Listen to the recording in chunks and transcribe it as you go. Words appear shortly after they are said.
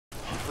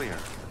clear.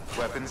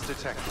 Weapons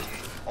detected.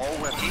 All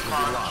weapons will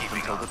be locked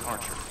until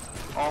departure.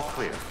 All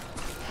clear.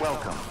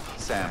 Welcome,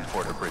 Sam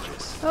Porter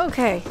Bridges.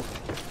 Okay.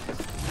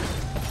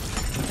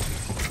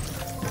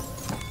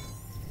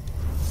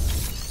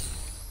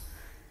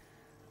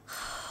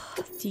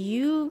 Do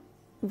you...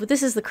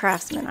 This is the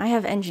craftsman. I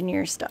have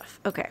engineer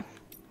stuff. Okay.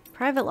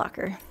 Private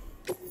locker.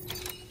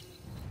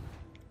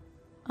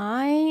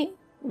 I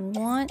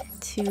want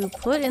to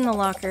put in the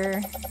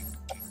locker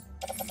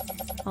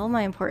all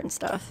my important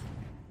stuff.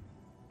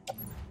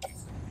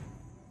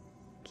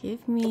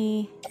 Give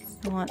me...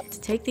 I want to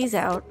take these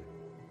out.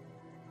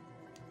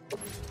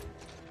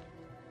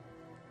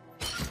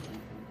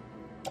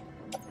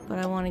 But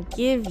I want to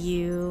give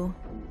you...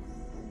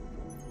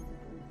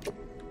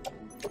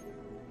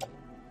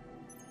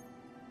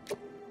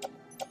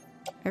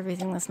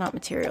 everything that's not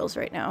materials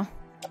right now.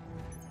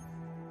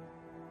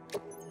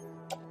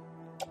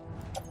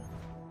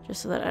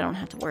 Just so that I don't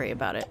have to worry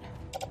about it.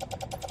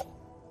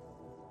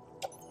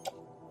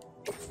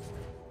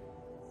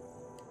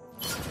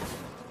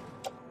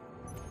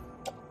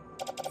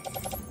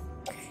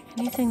 Okay,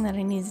 anything that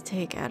I need to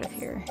take out of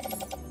here.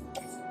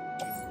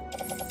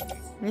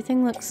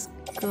 Everything looks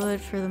good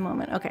for the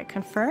moment. Okay,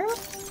 confirm?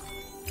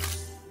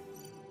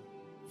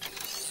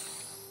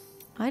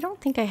 I don't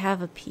think I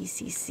have a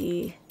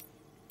PCC.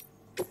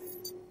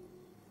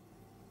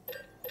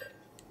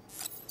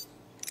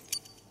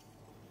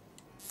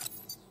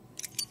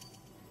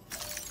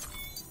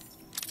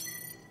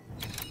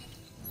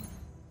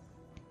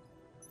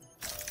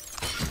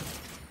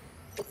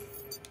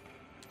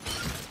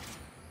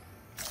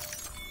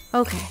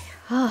 Okay.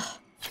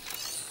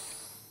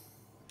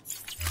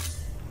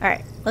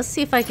 Alright, let's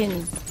see if I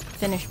can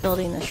finish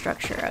building the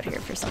structure out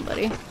here for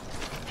somebody.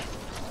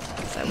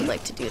 Because I would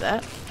like to do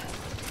that.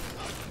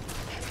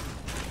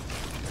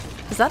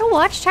 Is that a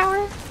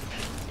watchtower?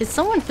 Did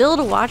someone build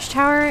a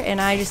watchtower and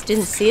I just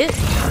didn't see it?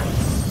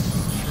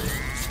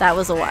 That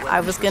was I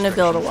was gonna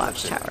build a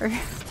watchtower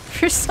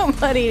for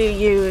somebody to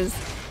use.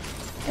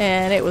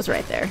 And it was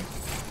right there.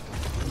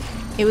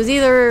 It was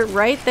either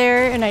right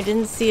there and I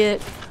didn't see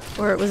it,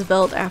 or it was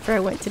built after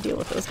I went to deal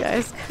with those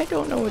guys. I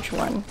don't know which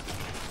one.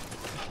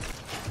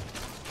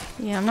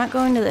 Yeah, I'm not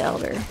going to the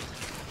Elder.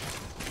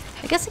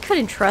 I guess I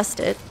couldn't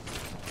trust it.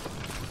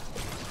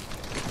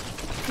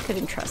 I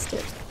couldn't trust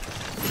it.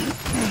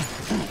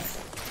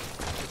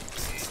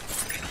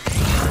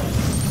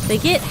 They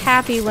get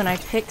happy when I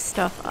pick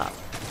stuff up.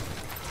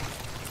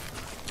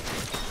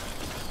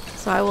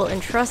 So I will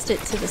entrust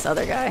it to this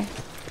other guy.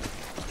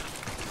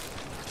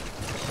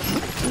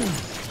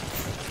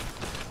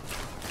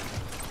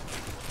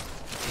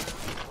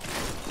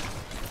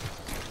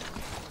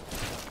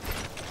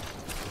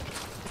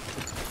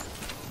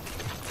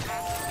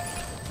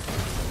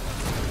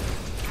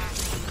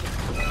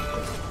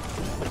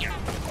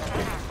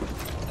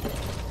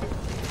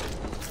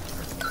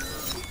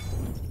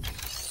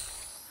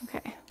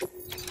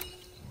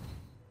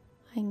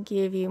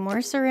 Give you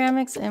more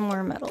ceramics and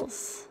more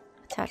metals.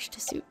 Attached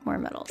to suit, more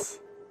metals.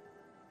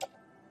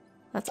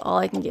 That's all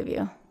I can give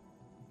you.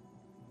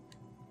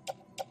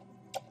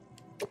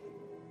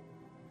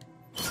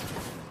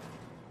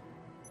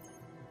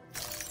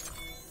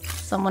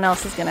 Someone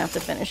else is gonna have to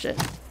finish it.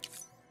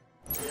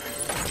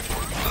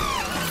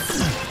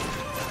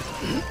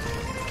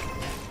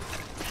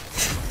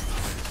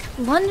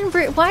 London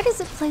Bridge. Why does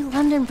it play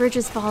London Bridge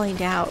is falling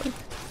down?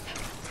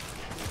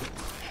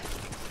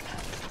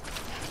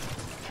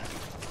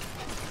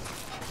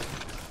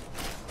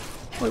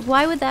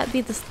 Why would that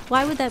be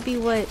why would that be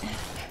what?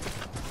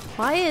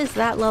 Why is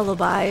that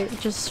lullaby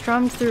just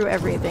strummed through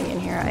everything in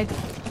here? I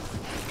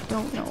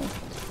don't know.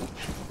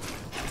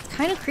 It's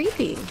kind of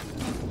creepy.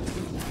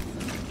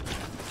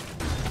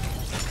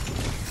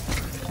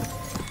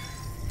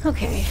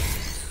 Okay.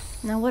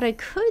 Now what I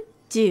could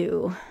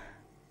do,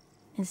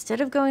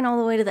 instead of going all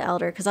the way to the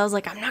Elder, because I was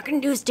like, I'm not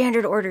going to do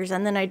standard orders,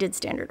 and then I did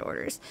standard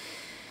orders.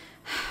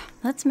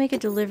 Let's make a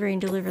delivery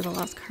and deliver the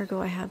lost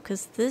cargo I have,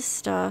 because this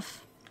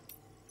stuff...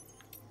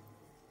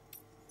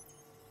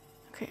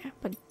 Okay,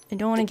 but I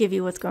don't want to give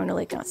you what's going to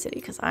Lake Knot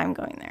City because I'm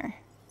going there.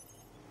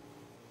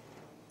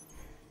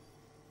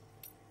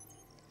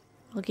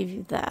 I'll give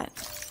you that.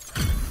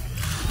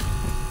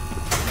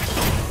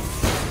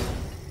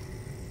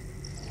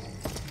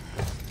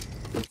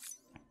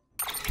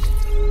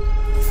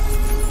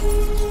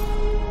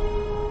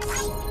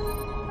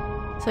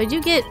 So I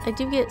do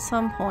get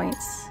some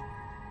points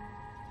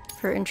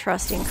for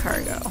entrusting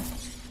cargo.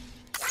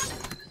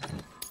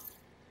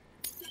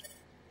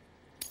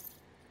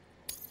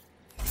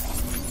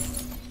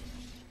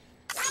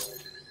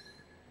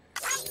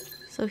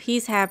 So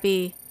he's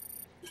happy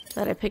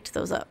that I picked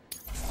those up.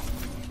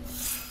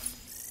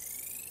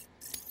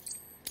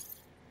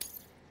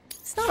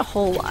 It's not a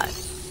whole lot,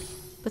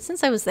 but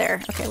since I was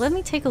there, okay, let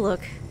me take a look.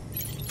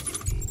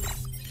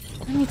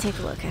 Let me take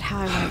a look at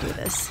how I want to do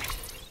this.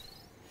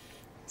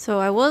 So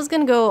I was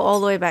going to go all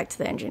the way back to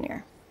the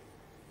engineer.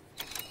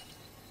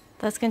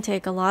 That's going to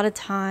take a lot of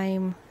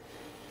time.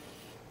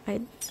 I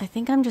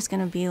think I'm just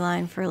going to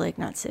beeline for Lake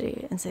Knot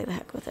City and say the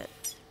heck with it.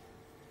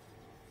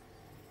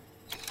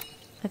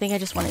 I think I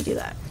just want to do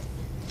that.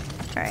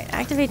 Alright,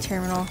 activate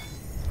terminal.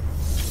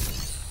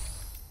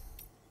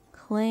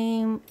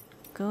 Claim,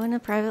 go in a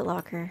private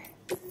locker.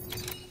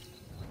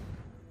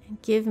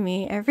 And give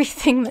me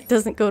everything that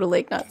doesn't go to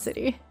Lake Knot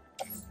City.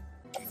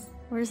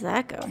 Where does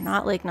that go?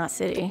 Not Lake Knot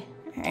City.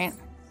 Alright.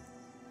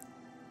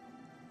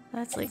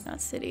 That's Lake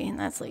Knot City, and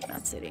that's Lake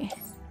Knot City.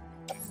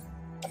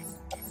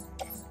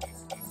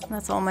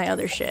 That's all my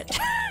other shit.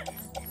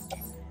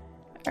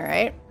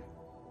 Alright.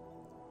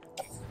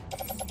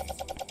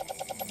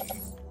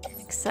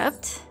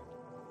 Accept.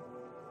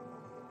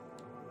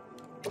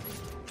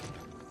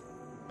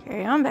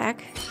 Carry on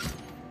back.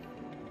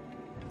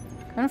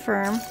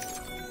 Confirm.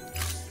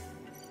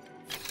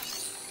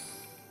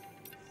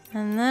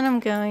 And then I'm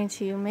going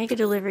to make a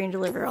delivery and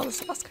deliver all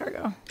this lost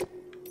cargo.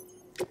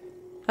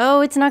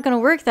 Oh, it's not going to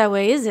work that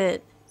way, is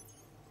it?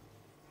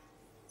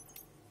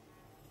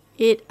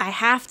 I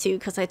have to,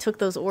 because I took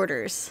those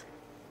orders.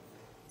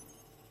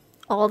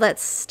 All that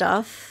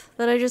stuff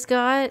that I just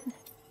got,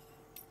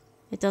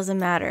 it doesn't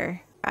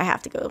matter. I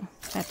have to go.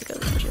 I have to go to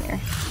the engineer.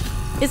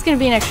 It's going to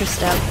be an extra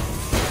step.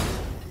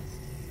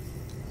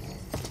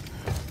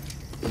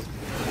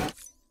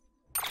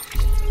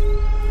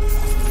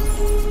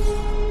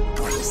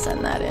 I'll just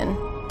send that in.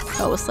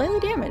 Oh, it was slightly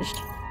damaged.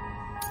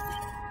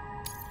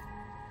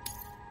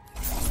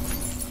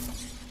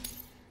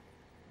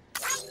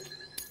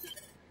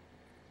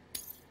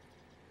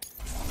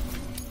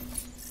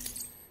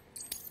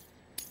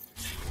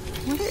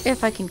 I wonder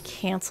if I can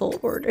cancel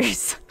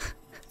orders.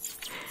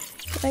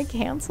 Can I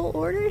cancel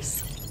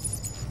orders?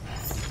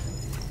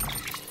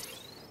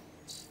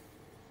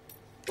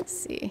 Let's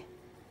see.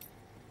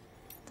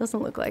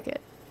 Doesn't look like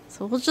it.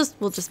 So we'll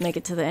just make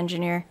it to the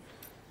engineer.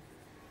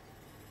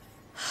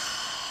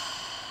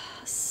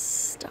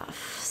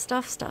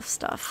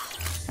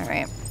 Stuff. All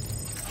right.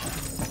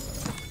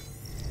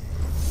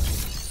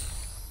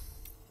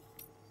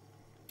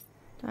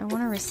 Do I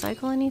want to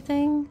recycle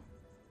anything?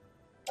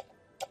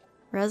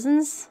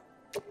 Resins?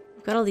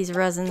 I've got all these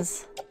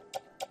resins.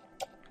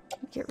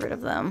 Get rid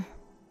of them.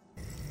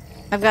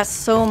 I've got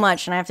so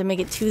much and I have to make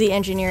it to the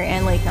engineer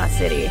and Lake Knot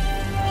City.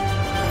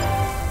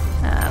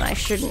 And I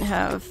shouldn't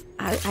have.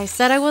 I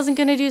said I wasn't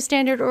going to do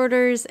standard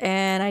orders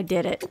and I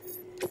did it.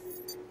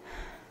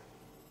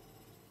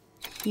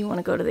 You want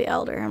to go to the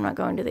Elder. I'm not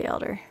going to the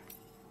Elder.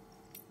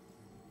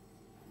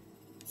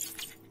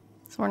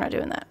 So we're not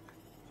doing that.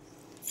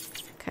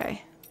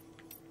 Okay.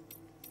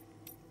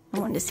 I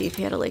wanted to see if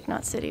he had a Lake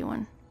Knot City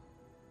one.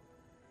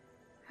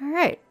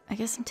 Alright, I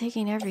guess I'm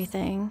taking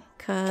everything,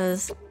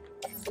 because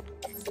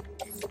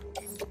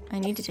I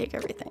need to take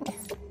everything.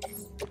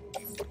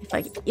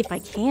 If I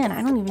can,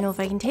 I don't even know if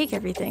I can take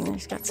everything.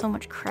 There's got so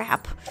much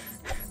crap.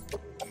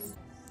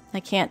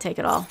 I can't take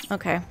it all.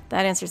 Okay,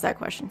 that answers that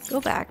question.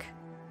 Go back.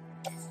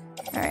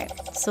 Alright,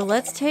 so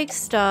let's take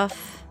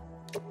stuff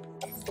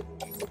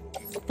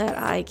that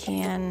I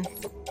can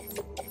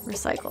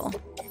recycle.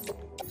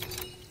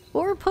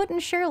 Or put in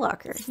share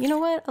locker. You know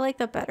what? I like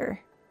that better.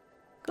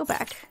 Go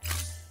back.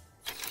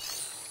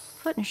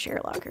 Put in share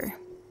locker.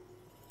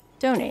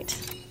 Donate.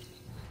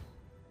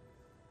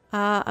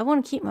 I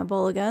want to keep my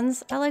bola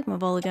guns. I like my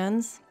bola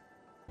guns.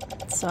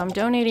 So I'm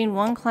donating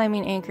 1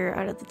 climbing anchor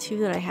out of the 2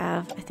 that I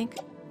have. I think,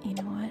 you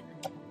know what?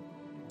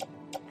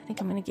 I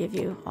think I'm going to give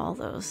you all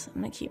those.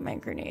 I'm going to keep my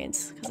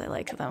grenades because I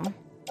like them.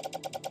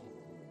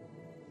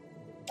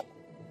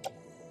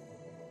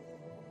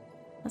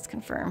 Let's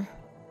confirm.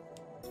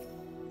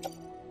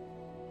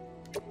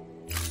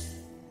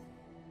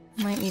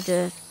 Might need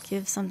to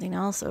give something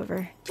else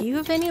over. Do you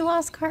have any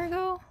lost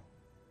cargo?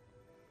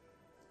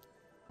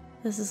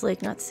 This is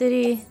Lake Knot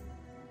City.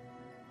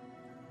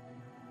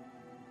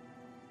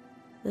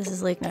 This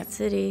is Lake Knot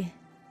City.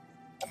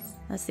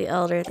 That's the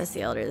Elder. That's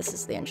the Elder. This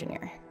is the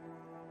engineer.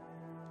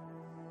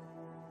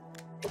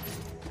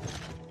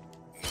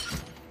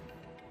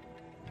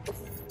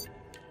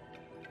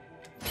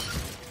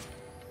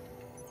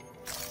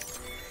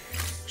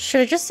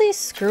 Should I just say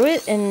screw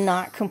it and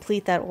not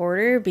complete that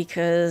order?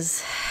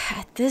 Because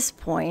at this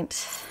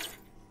point,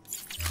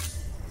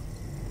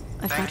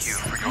 I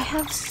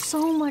have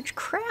so much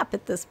crap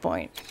at this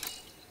point.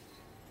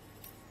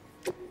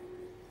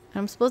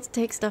 I'm supposed to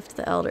take stuff to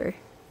the Elder.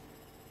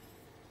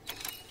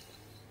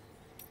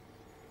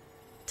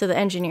 To the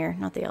engineer,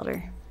 not the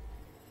Elder.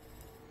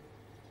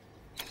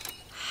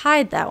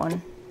 Hide that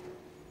one.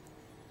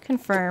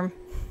 Confirm.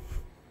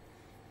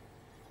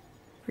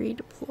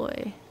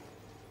 Redeploy.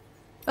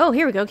 Oh,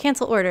 here we go.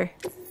 Cancel order.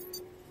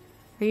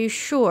 Are you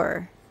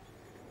sure?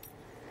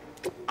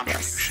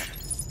 Yes.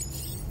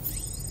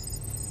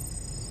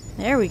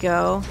 There we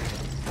go.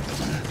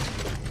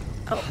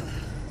 Oh,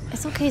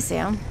 it's okay,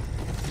 Sam.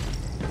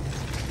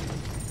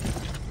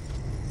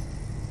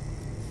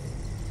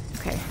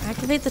 Okay,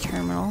 activate the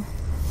terminal.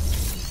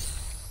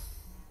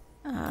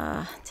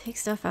 Take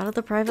stuff out of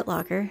the private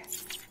locker.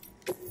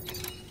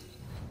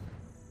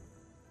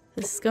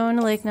 This is going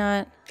to Lake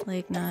Knot.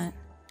 Lake Knot.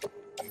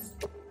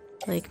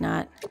 Lake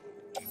Knot.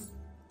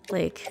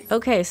 Lake.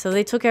 Okay, so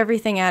they took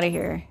everything out of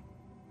here.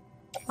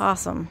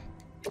 Awesome.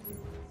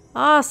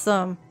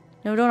 Awesome.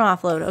 No, don't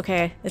offload.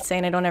 Okay, it's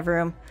saying I don't have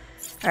room.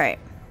 Alright.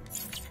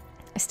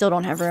 I still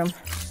don't have room.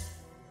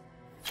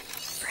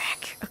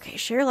 Frick. Okay,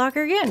 share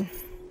locker again.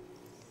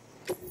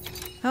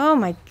 Oh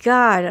my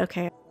god,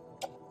 okay.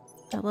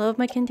 I love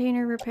my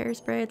container repair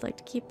spray. I'd like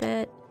to keep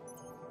it.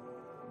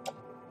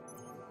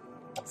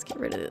 Let's get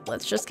rid of it.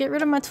 Let's just get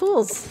rid of my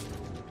tools.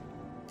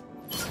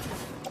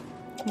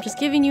 I'm just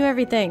giving you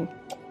everything.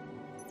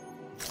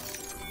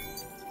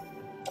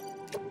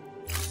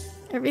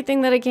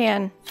 Everything that I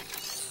can.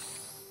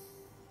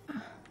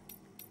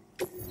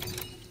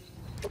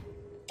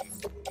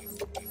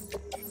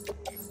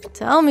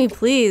 Tell me,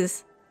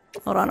 please.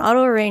 Hold on,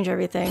 auto arrange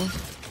everything.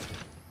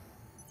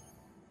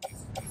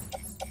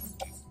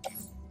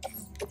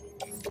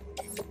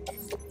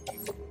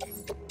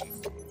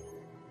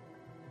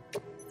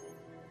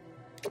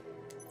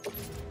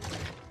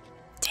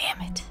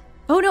 Damn it.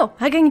 Oh no,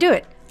 I can do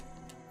it.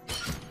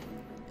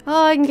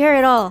 Oh, I can carry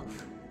it all.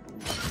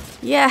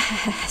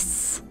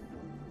 Yes.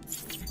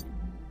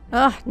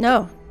 Oh,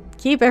 no.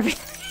 Keep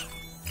everything.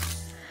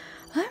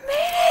 I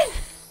made it.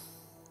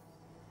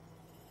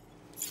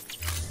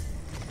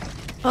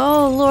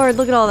 Oh, Lord,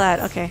 look at all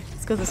that. Okay,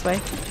 let's go this way.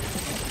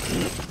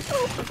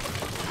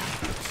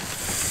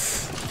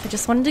 I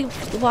just wanted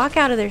to walk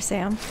out of there,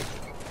 Sam.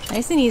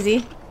 Nice and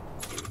easy.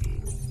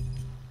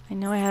 I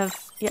know I have,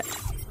 yeah,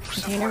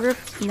 container rip,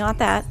 not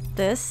that,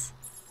 this.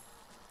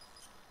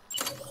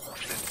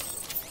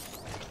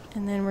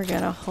 And then we're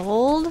gonna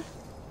hold,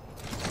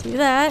 do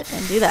that,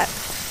 and do that.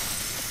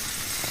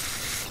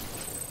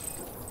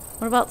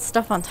 What about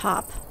stuff on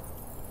top?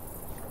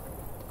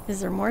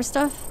 Is there more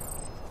stuff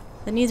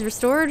that needs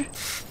restored?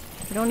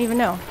 I don't even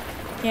know.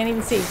 Can't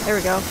even see. There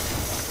we go.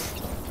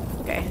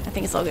 Okay, I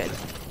think it's all good.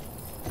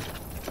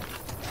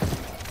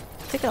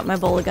 Pick up my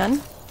bola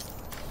gun.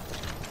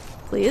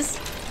 Please.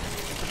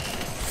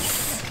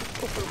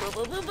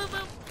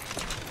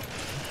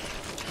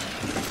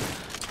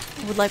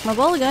 I would like my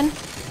bola gun.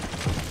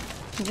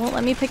 It won't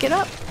let me pick it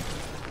up.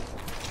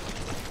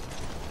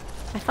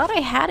 I thought I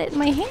had it in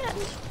my hand.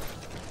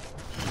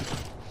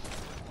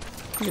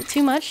 Is it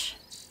too much?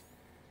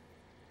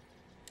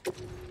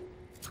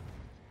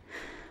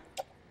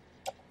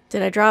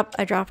 Did I drop?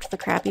 I dropped the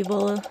crappy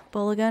bola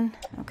gun?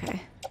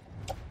 Okay.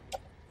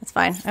 That's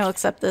fine. I'll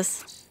accept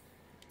this.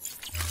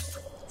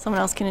 Someone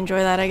else can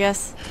enjoy that, I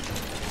guess.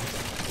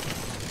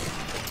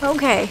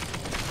 Okay.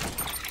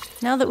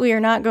 Now that we are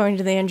not going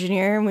to the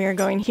engineer and we are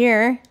going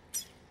here.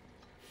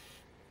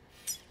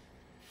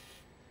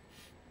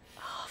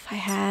 Oh, if I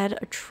had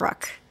a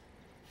truck.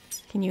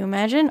 Can you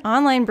imagine?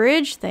 Online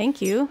bridge?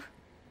 Thank you.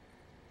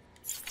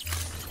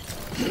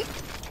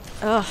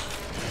 Ugh.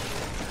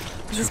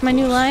 Is this my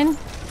new line?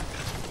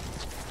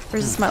 Or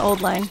is this my old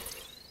line?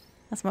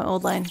 That's my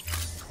old line.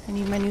 I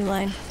need my new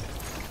line.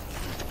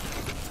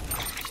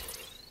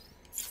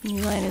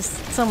 New line is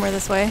somewhere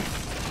this way.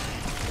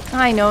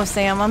 I know,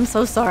 Sam. I'm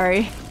so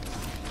sorry.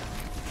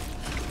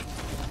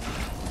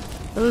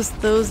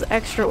 Those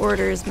extra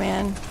orders,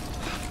 man.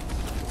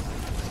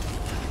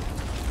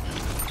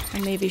 I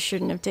maybe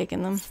shouldn't have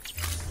taken them.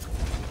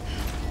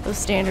 Those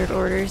standard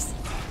orders.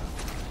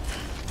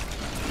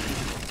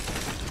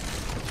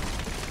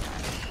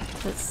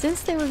 But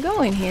since they were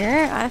going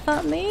here, I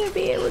thought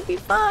maybe it would be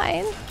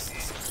fine.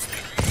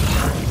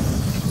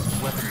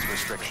 Weapons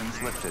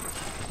restrictions lifted.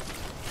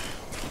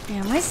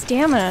 Yeah, my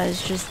stamina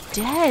is just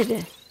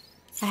dead.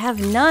 I have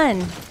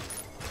none.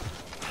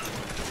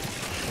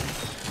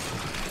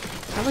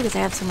 Probably because I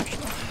have so much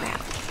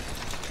crap.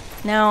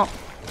 Now,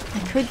 I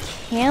could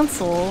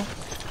cancel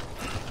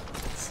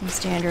some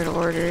standard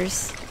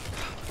orders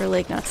for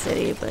Lake Knot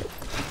City, but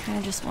I kind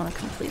of just want to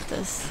complete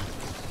this.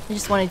 I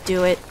just want to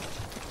do it.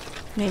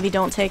 Maybe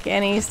don't take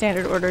any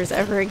standard orders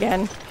ever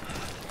again.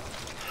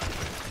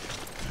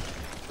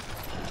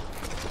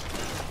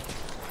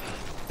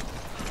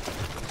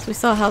 So we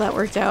saw how that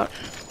worked out.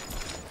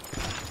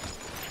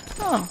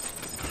 Oh.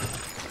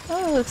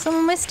 Oh, look, some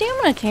of my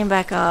stamina came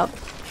back up.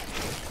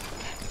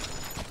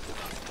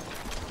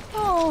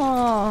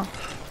 Oh.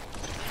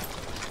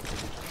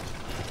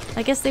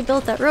 I guess they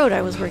built that road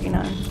I was working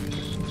on.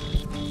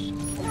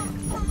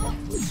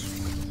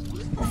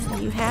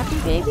 Are you happy,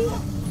 baby?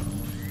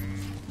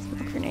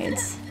 Smoke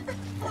grenades.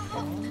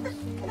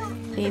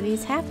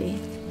 Baby's happy.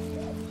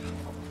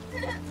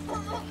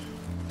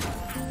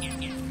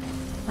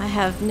 I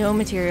have no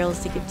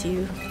materials to give to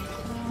you,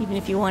 even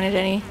if you wanted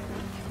any.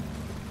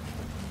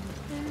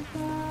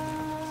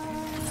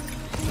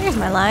 Here's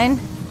my line.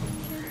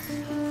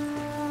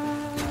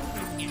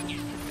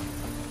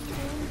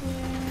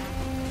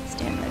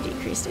 Stamina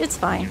decreased. It's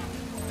fine.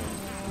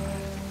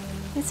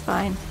 It's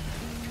fine.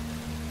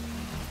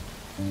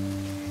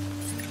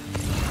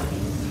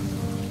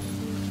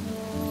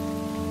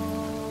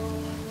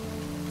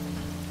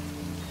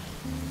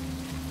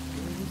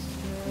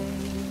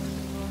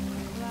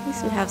 At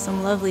least we have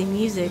some lovely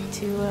music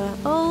to,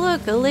 oh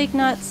look, a Lake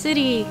Knot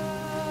City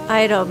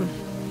item.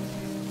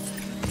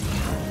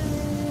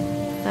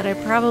 That I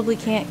probably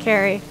can't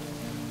carry,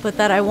 but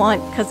that I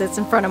want because it's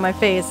in front of my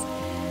face.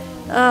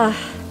 Ugh.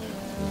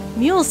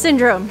 Mule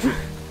syndrome.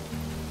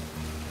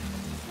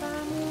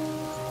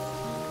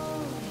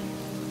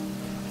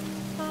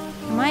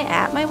 Am I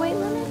at my weight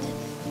limit?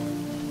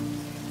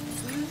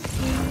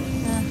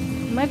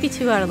 It might be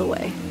too out of the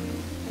way.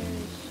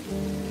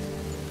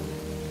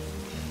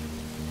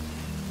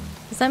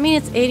 Does that mean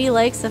it's 80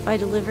 likes if I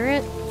deliver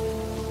it?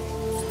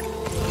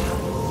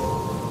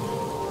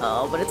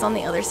 Oh, but it's on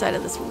the other side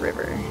of this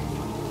river.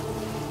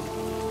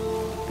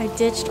 I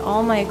ditched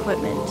all my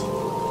equipment.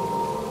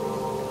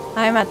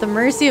 I'm at the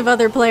mercy of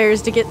other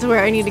players to get to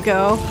where I need to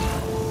go.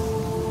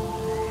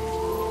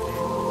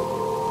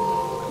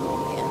 Oh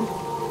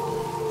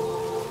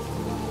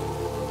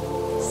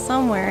man.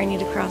 Somewhere I need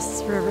to cross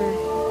this river.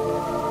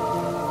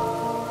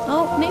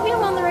 Oh, maybe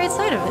I'm on the right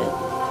side of it.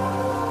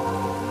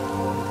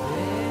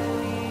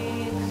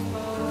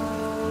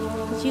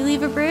 Did you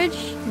leave a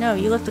bridge? No,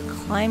 you left a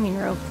climbing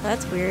rope.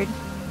 That's weird.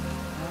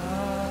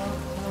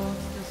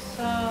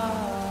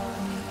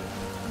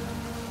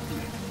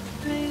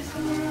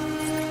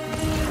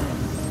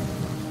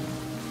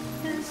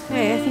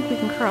 Okay, I think we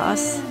can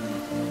cross.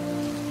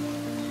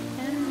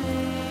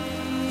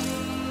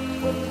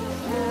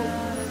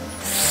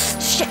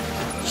 Shit!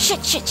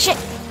 Shit, shit, shit!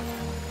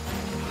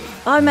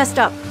 Oh, I messed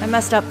up. I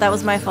messed up. That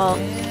was my fault.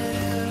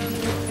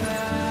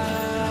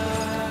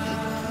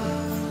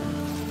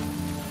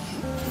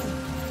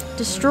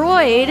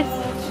 Destroyed?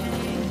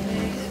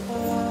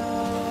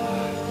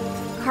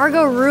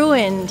 Cargo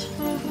ruined.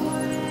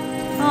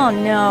 Oh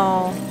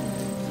no.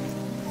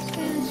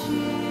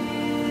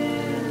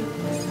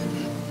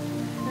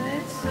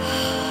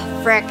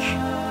 Frick.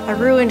 I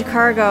ruined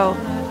cargo.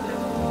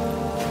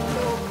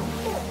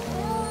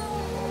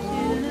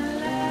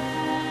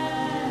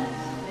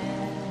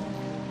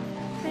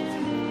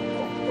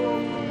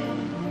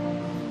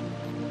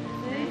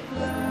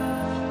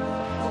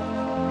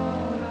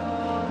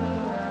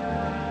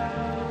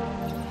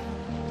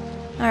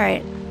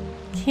 Alright.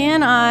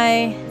 Can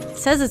I... It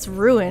says it's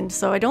ruined,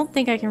 so I don't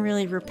think I can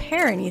really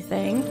repair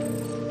anything.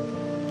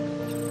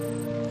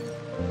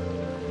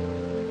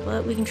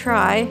 But we can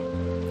try.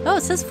 Oh,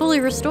 it says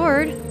fully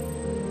restored.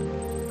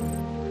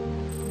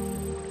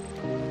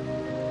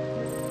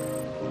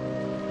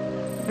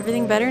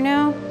 Everything better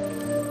now?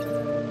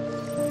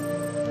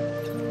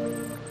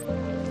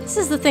 This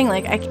is the thing,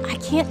 like, I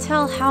can't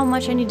tell how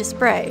much I need to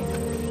spray.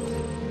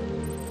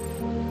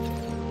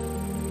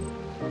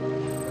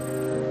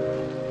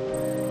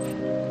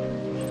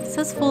 It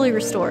says fully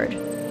restored.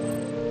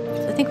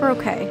 So I think we're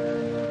okay.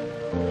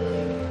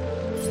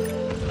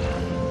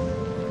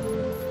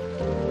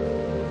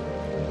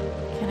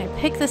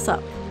 Pick this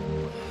up.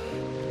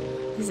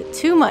 Is it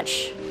too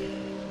much?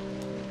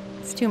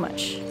 It's too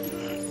much.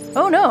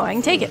 Oh no, I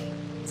can take it.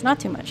 It's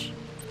not too much.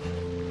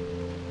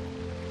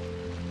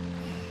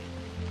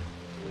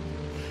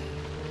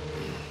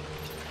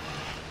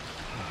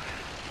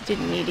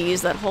 Didn't need to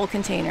use that whole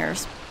container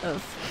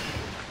of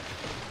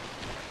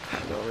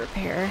cargo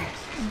repair,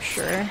 I'm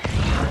sure.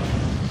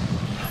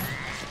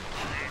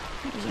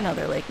 There's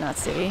another Lake Knot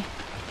City.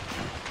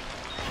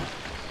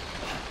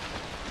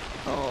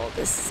 Oh,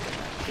 this is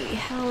gonna be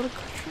hell to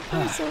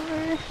traverse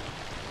over.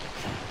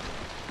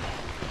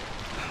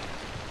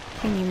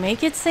 Can you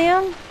make it,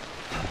 Sam?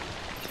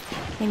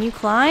 Can you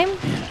climb?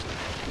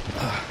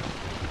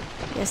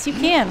 Yes, you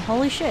can.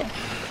 Holy shit.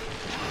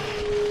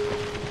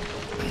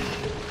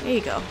 There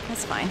you go.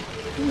 That's fine.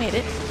 You made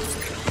it.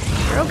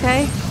 You're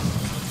okay.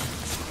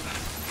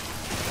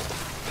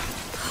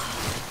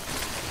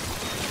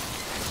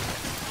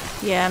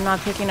 Yeah, I'm not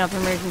picking up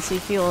emergency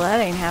fuel.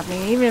 That ain't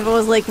happening. Even if it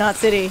was Lake Knot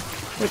City.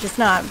 Which it's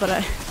not, but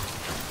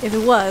if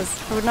it was,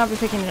 I would not be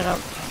picking it up.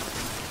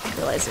 I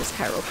realize there's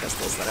chiral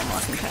crystals that I'm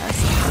walking past.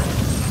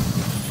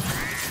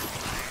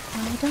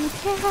 I don't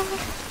care.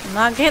 I'm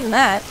not getting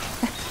that.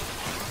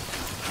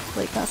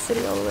 Lake Knot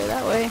City all the way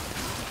that way.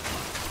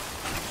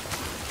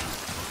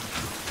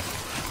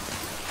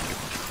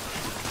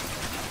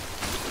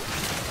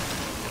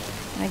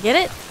 Can I get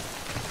it?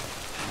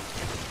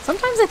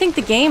 Sometimes I think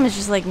the game is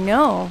just like,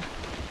 no.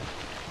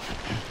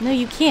 No,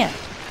 you can't.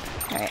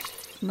 Alright.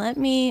 Let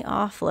me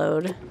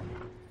offload.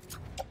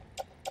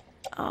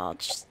 Oh,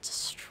 just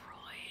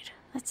destroyed.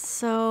 That's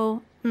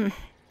so...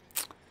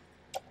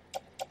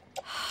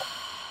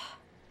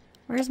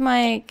 Where's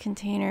my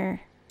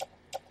container?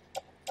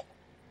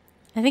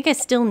 I think I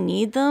still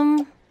need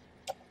them,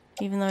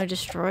 even though I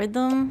destroyed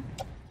them.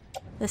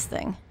 This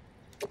thing.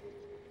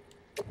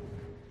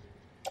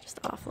 Just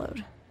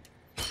offload.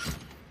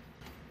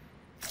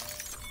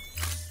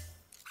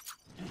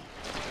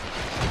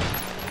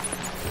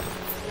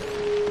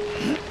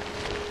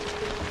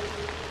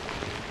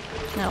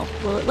 No,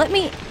 will it let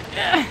me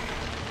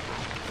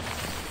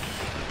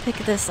pick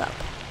this up?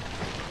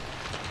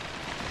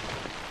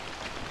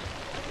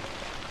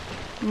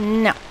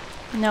 No.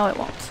 No, it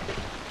won't.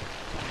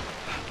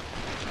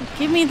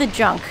 Give me the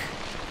junk.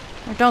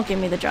 Or don't give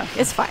me the junk.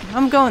 It's fine.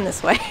 I'm going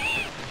this way.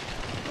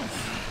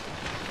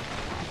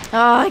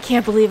 Oh, I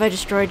can't believe I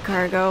destroyed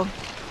cargo.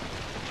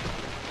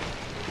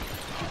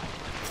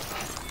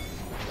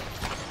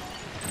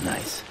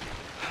 Nice.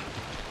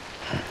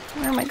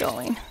 Where am I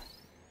going?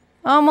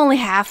 Oh, I'm only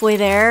halfway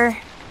there. I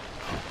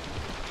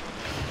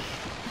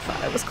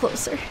thought I was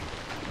closer.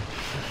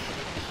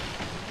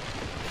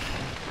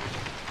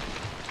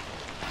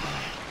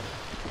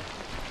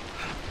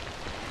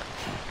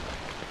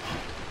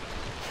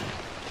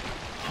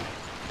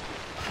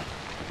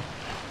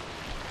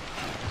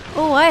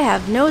 Oh, I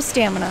have no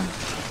stamina.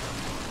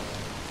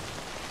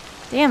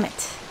 Damn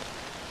it.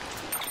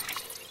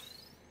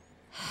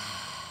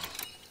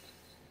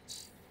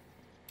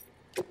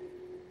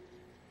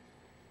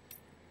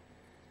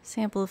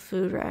 Sample of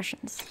food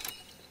rations.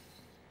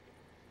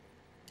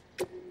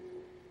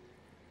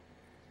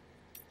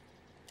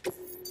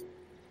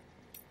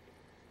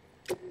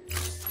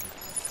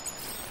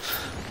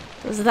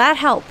 Does that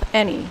help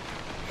any?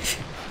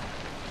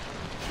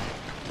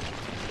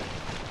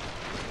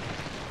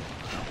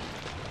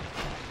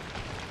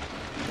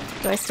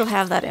 Do I still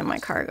have that in my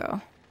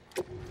cargo?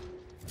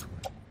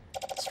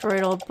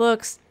 Destroyed old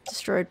books,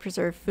 destroyed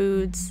preserved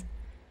foods.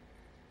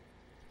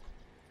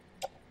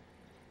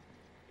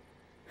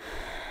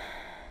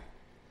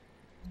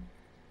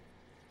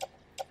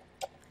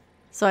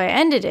 So I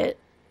ended it,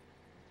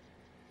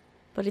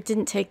 but it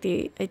didn't take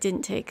the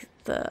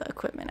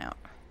equipment out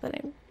that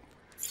I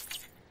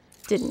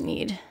didn't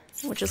need,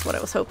 which is what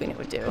I was hoping it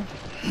would do.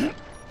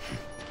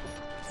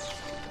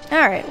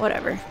 Alright,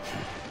 whatever.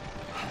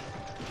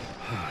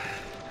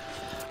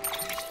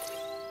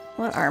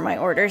 What are my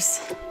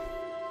orders?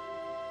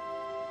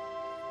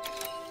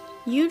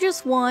 You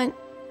just want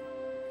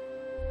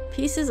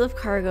pieces of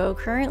cargo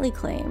currently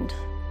claimed.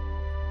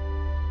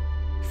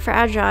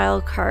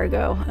 Fragile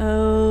cargo.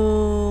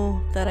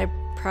 Oh, that I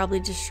probably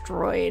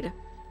destroyed.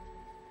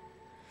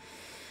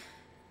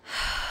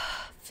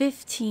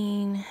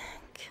 15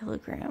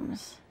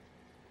 kilograms.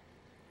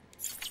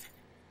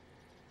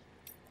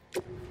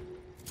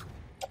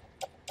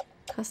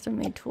 Custom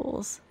made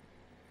tools.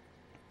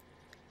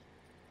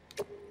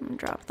 I'm gonna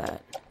drop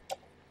that.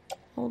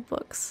 Old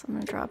books. I'm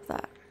gonna drop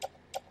that.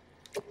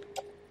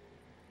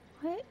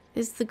 What?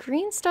 Is the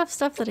green stuff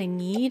that I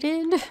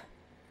needed?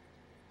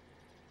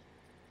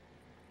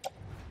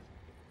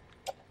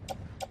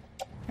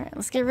 Alright,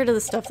 let's get rid of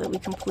the stuff that we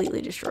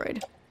completely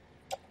destroyed.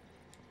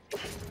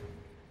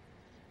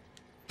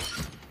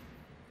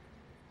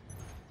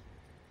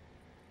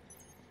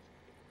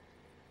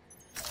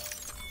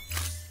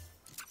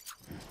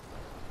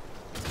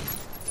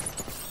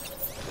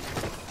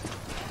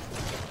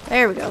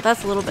 There we go,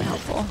 that's a little bit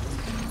helpful.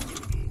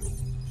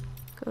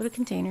 Go to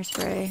container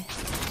spray,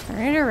 turn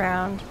it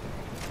around.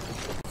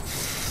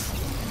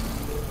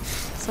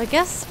 So I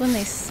guess when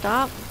they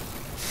stop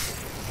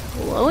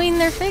glowing,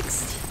 they're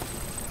fixed?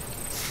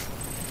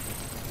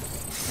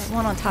 That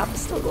one on top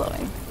is still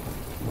glowing.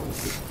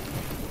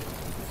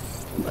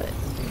 But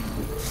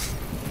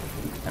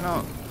I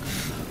don't...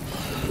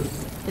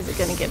 Is it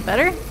gonna get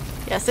better?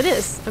 Yes, it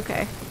is.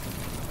 Okay.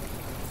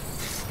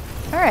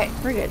 Alright,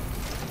 we're good.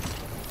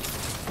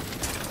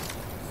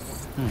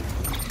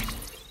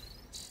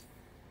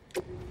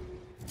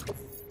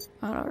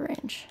 Auto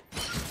range.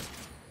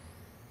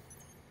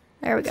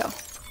 There we go.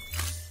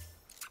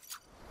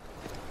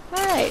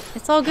 Alright,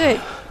 it's all good.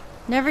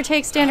 Never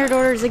take standard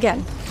orders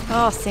again.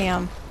 Oh,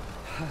 Sam.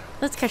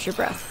 Let's catch your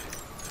breath.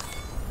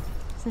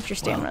 Since your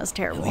stamina is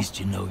terrible. At least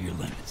you know your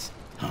limits,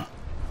 huh?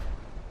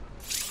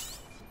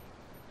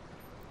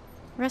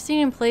 Resting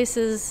in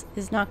places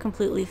is not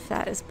completely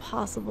fat as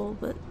possible,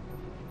 but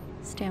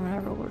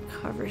stamina will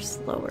recover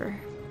slower.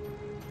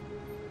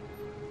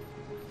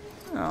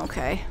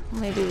 Okay,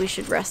 maybe we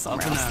should rest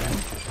somewhere else then.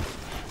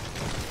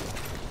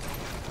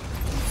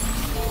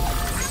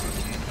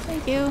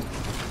 Thank you.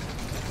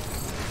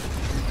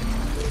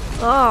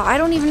 Oh, I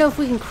don't even know if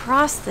we can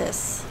cross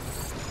this.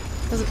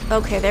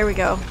 Okay, there we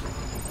go.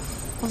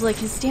 I was like,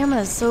 his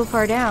stamina is so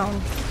far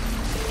down.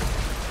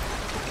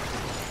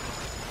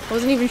 I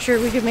wasn't even sure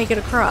we could make it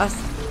across.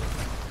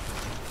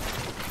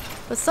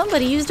 But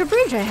somebody used a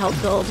bridge I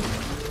helped build.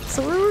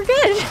 So we were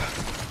good.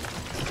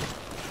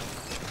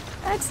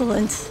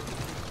 Excellent.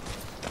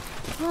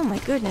 Oh my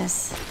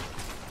goodness.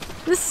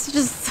 This is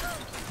just...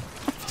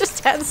 I've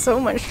just had so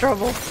much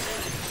trouble.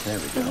 There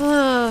we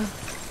go.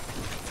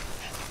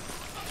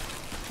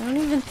 I don't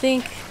even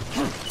think...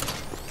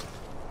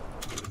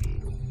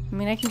 I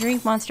mean, I can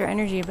drink Monster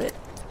Energy, but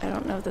I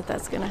don't know that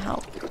that's gonna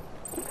help.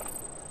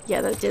 Yeah,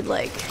 that did,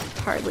 like,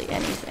 hardly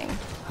anything.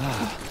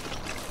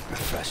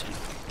 Refreshing.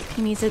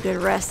 He needs a good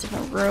rest in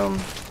a room.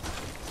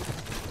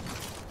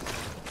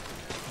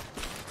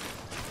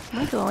 Am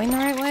I going the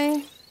right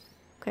way?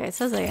 Okay, it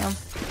says I am.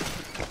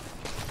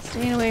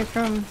 Staying away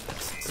from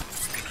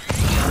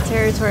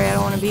territory I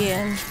don't want to be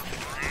in.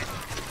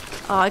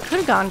 Oh, I could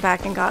have gone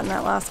back and gotten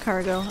that last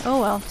cargo.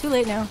 Oh well, too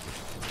late now.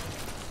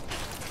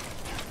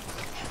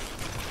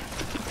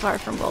 Far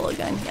from Bola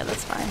Gun. Yeah,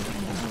 that's fine. I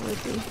know it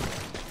would be.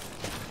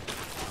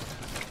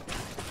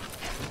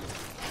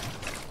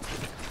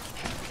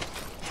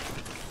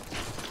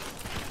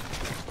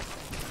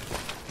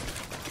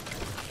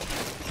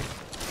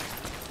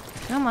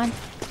 Come on. You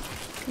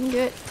can do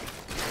it.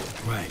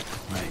 Right.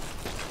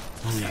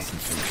 only I can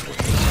finish with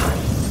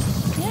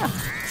this. Yeah.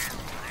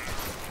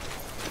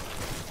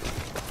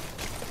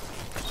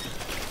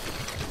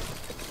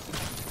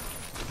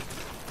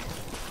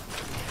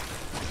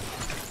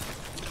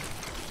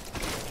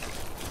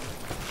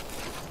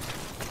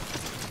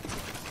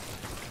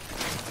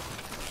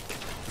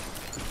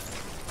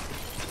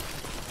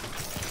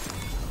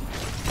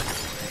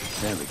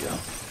 There we go.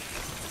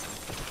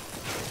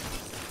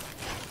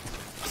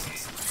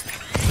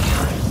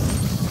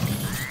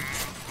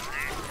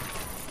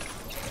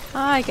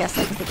 I guess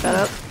I can pick that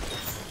up.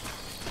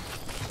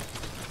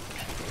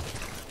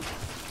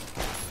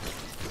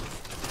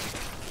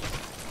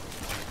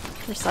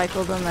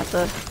 Recycle them at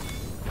the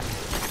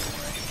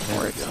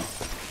There we go.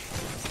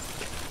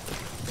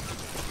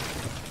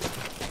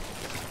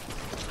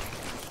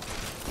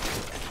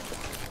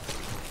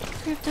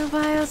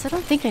 Cryptobios. I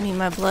don't think I need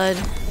my blood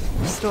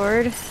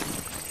restored.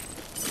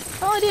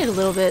 Oh, I did a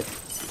little bit.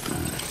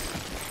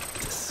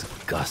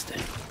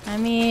 Disgusting. I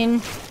mean,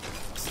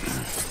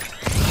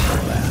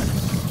 Bad.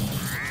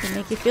 to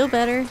make you feel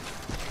better.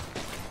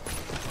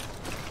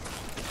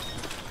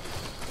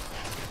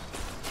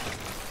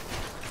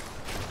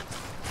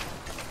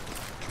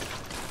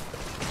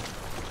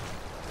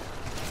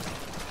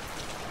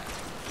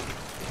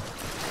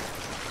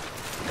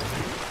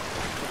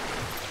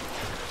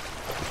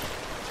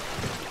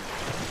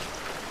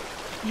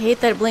 I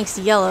hate that it blinks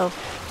yellow.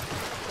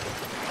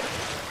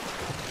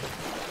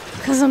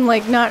 Because I'm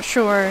like not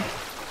sure. It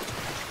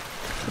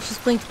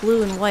just blinked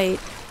blue and white.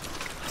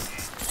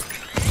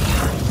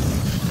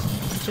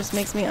 It just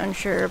makes me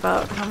unsure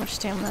about how much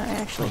stamina I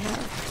actually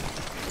have.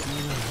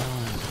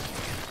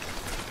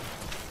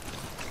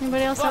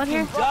 Anybody else out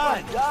here?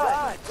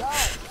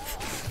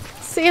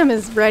 Sam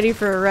is ready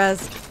for a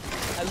rest.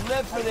 I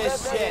live for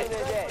this shit.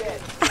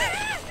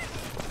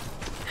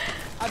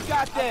 I've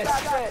got this.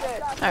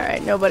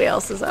 Alright, nobody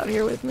else is out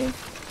here with me.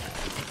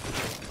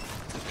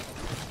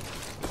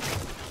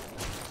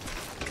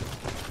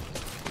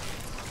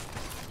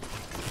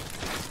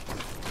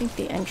 I think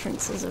the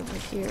entrance is over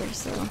here,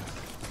 so...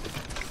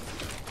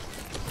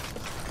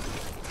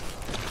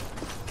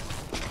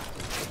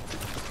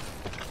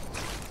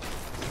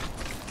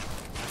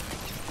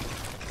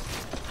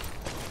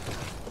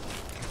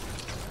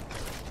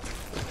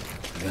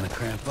 You're gonna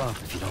cramp up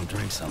if you don't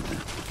drink something.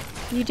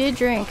 You did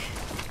drink.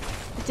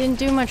 It didn't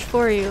do much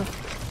for you.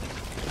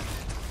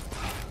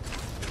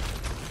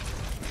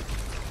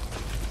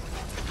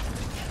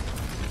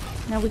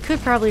 Now we could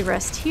probably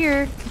rest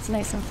here. It's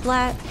nice and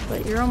flat,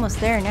 but you're almost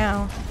there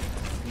now.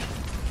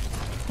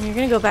 And you're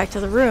gonna go back to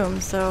the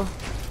room, so...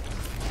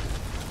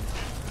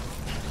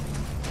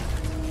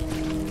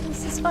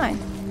 this is fine.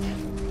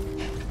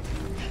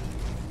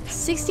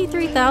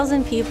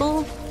 63,000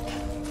 people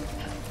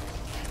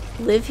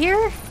live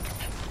here?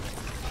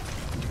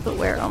 But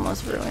we're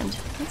almost ruined.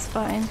 That's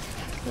fine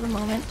for the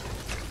moment.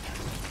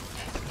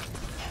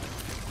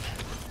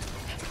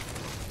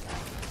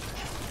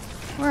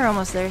 We're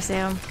almost there,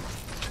 Sam.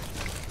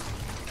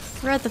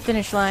 We're at the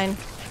finish line.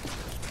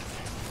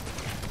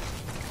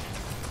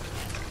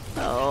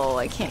 Oh,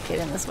 I can't get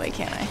in this way,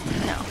 can I?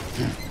 No.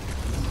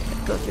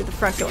 Gotta go through the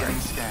front door.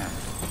 Beginning scan.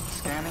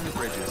 Scanning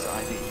bridges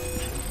ID.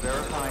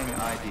 Verifying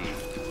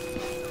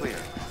ID. Clear.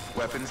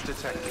 Weapons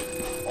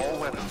detected. All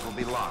weapons will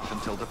be locked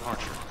until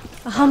departure.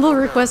 A humble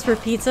request for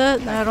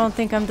pizza? I don't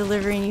think I'm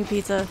delivering you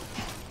pizza.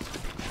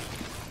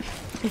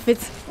 If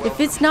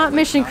it's not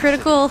mission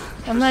critical,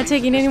 I'm not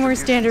taking any more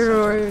standard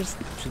orders.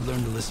 You should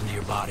learn to listen to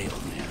your body,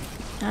 old man.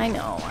 I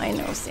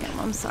know, Sam.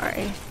 I'm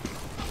sorry.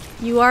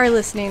 You are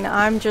listening.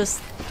 I'm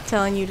just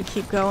telling you to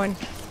keep going.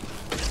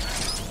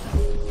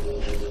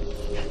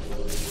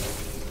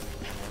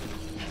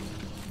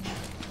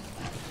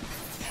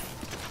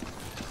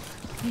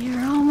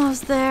 You're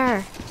almost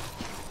there.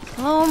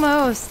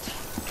 Almost.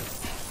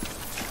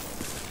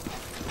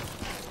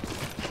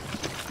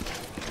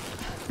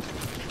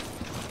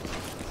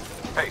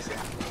 Hey,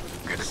 Sam.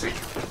 Good to see you.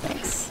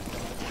 Thanks.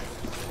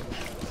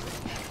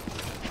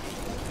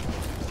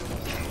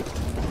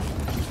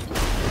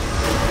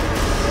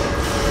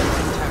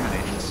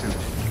 Contaminating suit.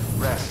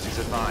 Rest is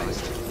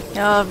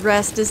advised.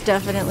 Rest is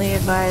definitely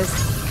advised.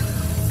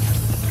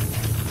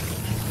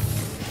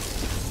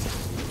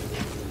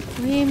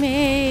 We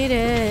made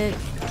it.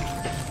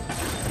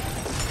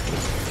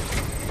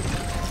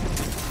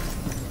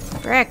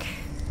 Brick.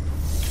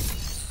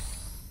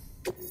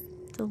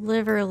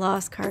 Deliver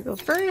lost cargo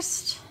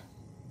first.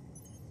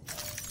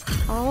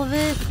 All of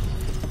it.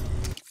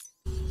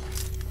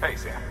 Hey,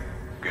 Sam.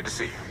 Good to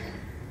see you.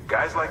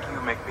 Guys like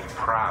you make me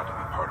proud to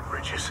be part of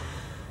Bridges.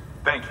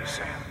 Thank you,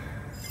 Sam.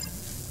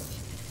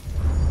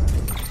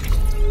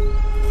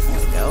 There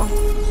we go.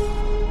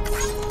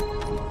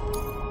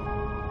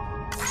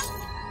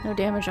 No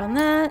damage on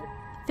that.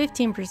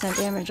 15%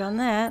 damage on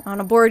that. On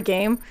a board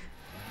game.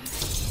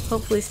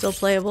 Hopefully still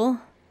playable.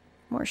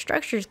 More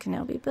structures can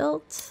now be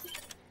built.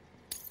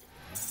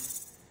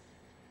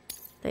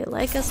 They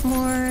like us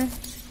more.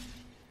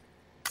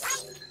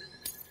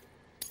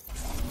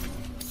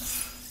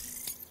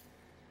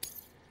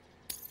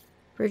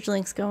 Bridge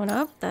link's going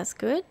up. That's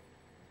good.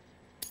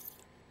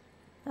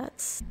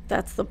 That's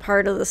the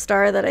part of the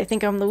star that I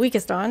think I'm the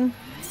weakest on.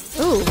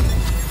 Ooh.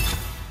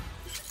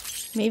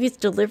 Maybe it's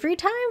delivery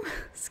time?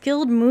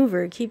 Skilled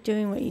mover. Keep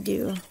doing what you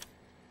do.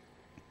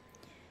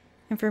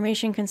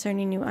 Information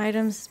concerning new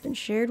items has been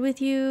shared with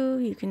you.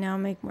 You can now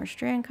make more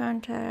strand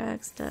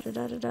contacts. Da da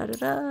da da da da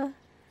da.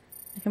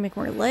 I can make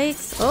more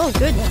lakes. Oh,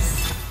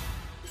 goodness.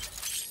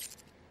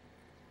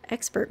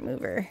 Expert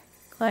mover.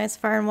 Clients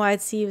far and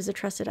wide see you as a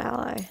trusted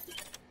ally.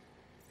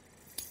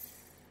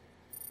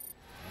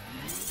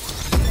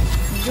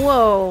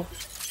 Whoa.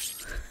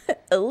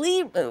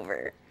 Elite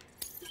mover.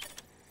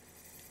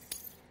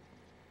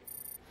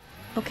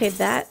 Okay,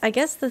 that, I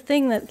guess the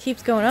thing that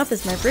keeps going up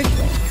is my bridge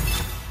link.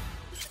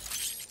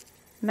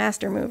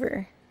 Master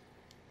mover.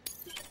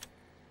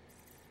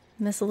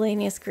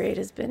 Miscellaneous grade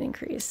has been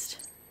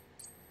increased.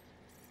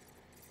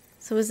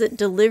 So is it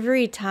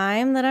delivery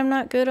time that I'm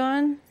not good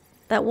on?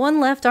 That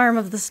one left arm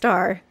of the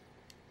star.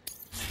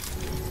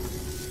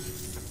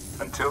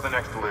 Until the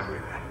next delivery,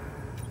 then.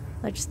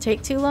 That just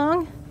take too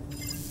long?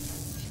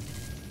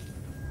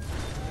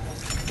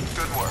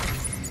 Good work.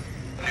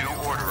 New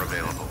order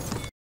available.